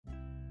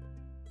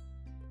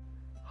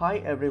Hi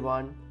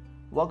everyone,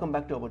 welcome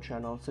back to our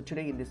channel. So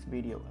today in this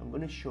video I'm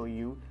going to show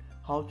you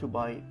how to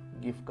buy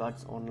gift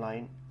cards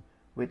online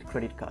with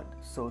credit card.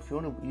 So if you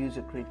want to use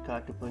your credit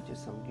card to purchase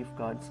some gift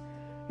cards,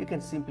 you can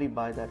simply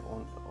buy that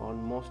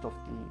on most of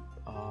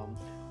the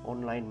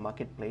online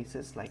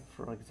marketplaces, like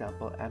for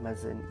example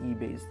Amazon,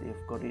 eBay. They've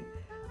got it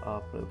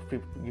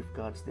free gift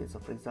cards there. So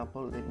for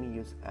example, let me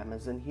use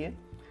Amazon here.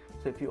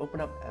 So if you open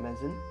up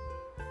Amazon,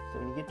 so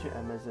when you get to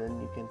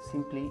Amazon, you can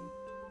simply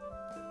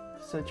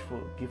search for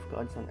gift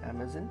cards on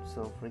Amazon.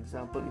 So for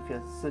example, if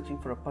you're searching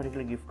for a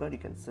particular gift card, you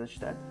can search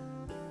that,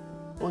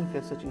 or if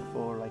you're searching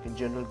for like a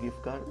general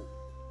gift card,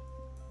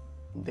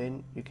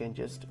 then you can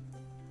just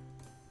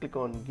click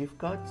on gift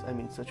cards,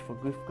 search for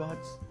gift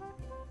cards,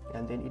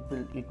 and then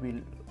it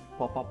will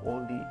pop up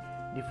all the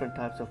different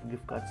types of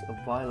gift cards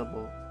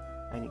available,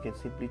 and you can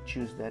simply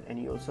choose that. And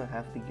you also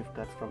have the gift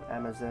cards from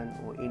Amazon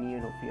or any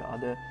of your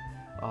other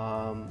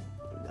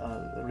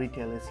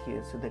retailers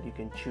here, so that you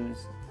can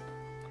choose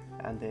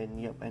and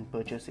then and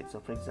purchase it.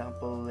 So for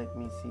example, let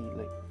me see,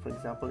 like for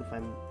example,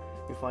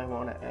 if I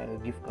want a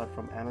gift card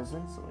from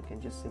Amazon, so I can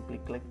just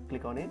simply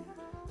click on it.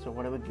 So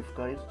whatever gift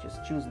card is,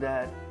 just choose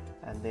that,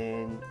 and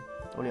then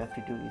all you have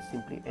to do is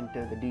simply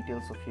enter the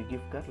details of your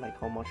gift card, like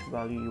how much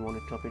value you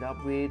want to top it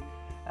up with,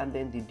 and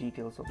then the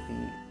details of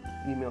the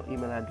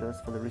email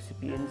address for the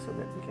recipient, so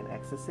that we can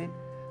access it.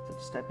 So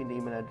just type in the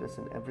email address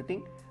and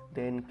everything,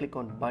 then click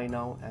on buy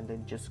now, and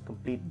then just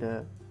complete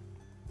the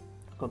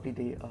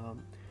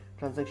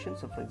transaction.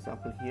 So for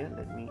example, here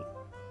let me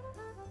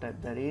type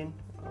that in.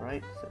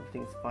 Alright, so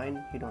everything is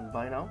fine. Hit on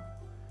buy now.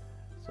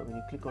 So when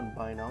you click on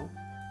buy now,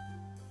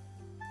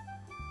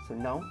 so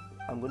now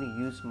I'm going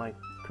to use my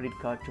credit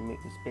card to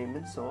make this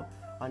payment. So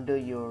under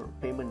your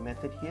payment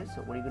method here,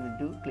 so what you're going to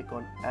do, click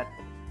on add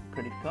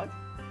credit card.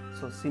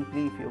 So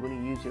simply, if you're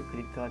going to use your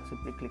credit card,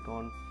 simply click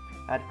on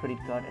add credit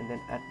card, and then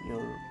add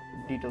your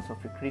details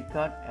of your credit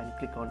card and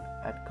click on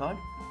add card,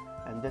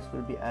 and this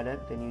will be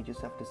added. Then you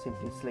just have to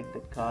simply select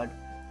that card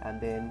and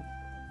then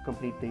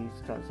complete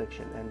this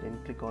transaction, and then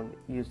click on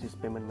use this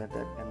payment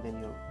method, and then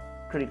your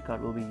credit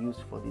card will be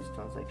used for this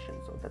transaction.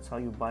 So that's how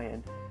you buy a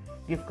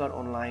gift card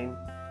online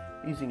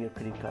using your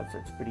credit card. So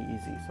it's pretty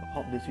easy. So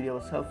hope this video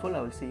was helpful.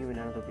 I will see you in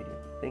another video.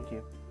 Thank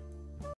you.